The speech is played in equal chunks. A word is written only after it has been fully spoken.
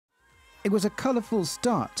It was a colourful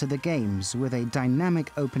start to the Games, with a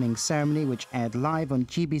dynamic opening ceremony which aired live on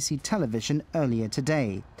GBC television earlier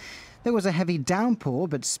today. There was a heavy downpour,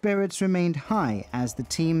 but spirits remained high as the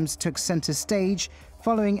teams took centre stage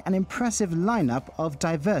following an impressive lineup of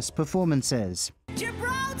diverse performances.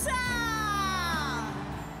 Gibraltar!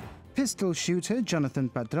 Pistol shooter Jonathan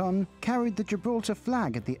Padron carried the Gibraltar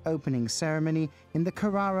flag at the opening ceremony in the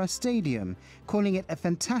Carrara Stadium, calling it a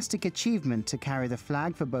fantastic achievement to carry the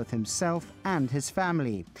flag for both himself and his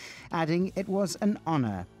family, adding it was an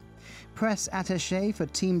honour. Press attaché for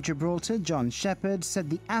Team Gibraltar John Shepherd said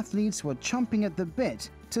the athletes were chomping at the bit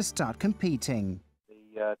to start competing.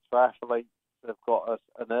 The triathletes have got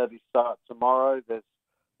an early start tomorrow. There's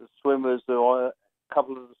the swimmers, a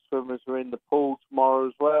couple of the swimmers are in the pool tomorrow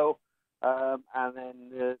as well. And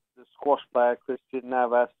then the squash player, Christian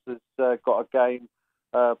Navas, has got a game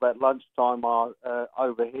about lunchtime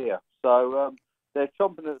over here. So they're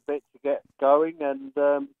chomping at the bit to get going, and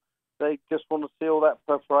they just want to see all that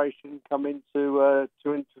preparation come into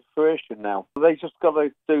fruition now. They just got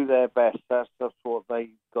to do their best. That's what they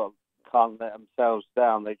got. Can't let themselves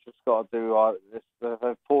down. They just got to do this. They've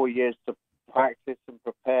had 4 years to practice and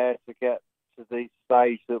prepare to get to the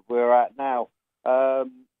stage that we're at now.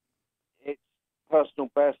 It's personal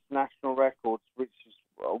best, national records, which is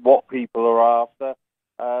what people are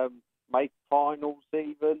after. Make finals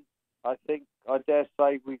even. I dare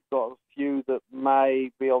say we've got a few that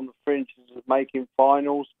may be on the fringes of making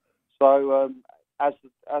finals. So as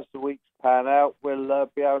the weeks pan out, we'll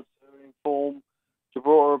be able to inform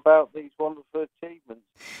Gibraltar about these wonderful achievements.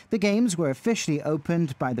 The Games were officially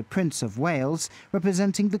opened by the Prince of Wales,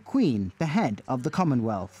 representing the Queen, the head of the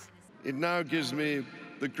Commonwealth. It now gives me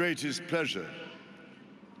the greatest pleasure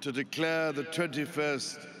to declare the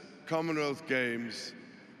 21st Commonwealth Games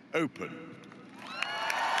open.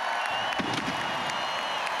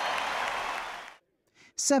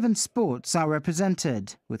 Seven sports are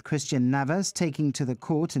represented, with Christian Navas taking to the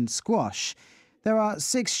court in squash. There are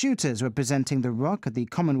 6 shooters representing the Rock at the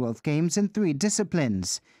Commonwealth Games in 3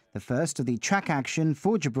 disciplines. The first of the track action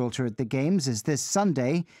for Gibraltar at the Games is this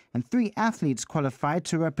Sunday, and 3 athletes qualified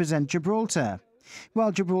to represent Gibraltar,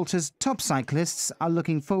 while Gibraltar's top cyclists are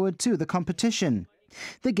looking forward to the competition.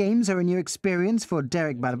 The Games are a new experience for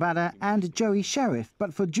Derek Barbada and Joey Sheriff,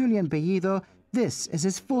 but for Julian Bellido, this is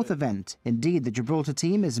his 4th event. Indeed, the Gibraltar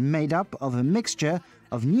team is made up of a mixture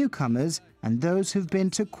of newcomers and those who've been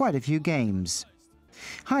to quite a few games.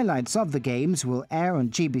 Highlights of the Games will air on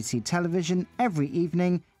GBC television every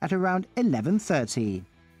evening at around 11:30.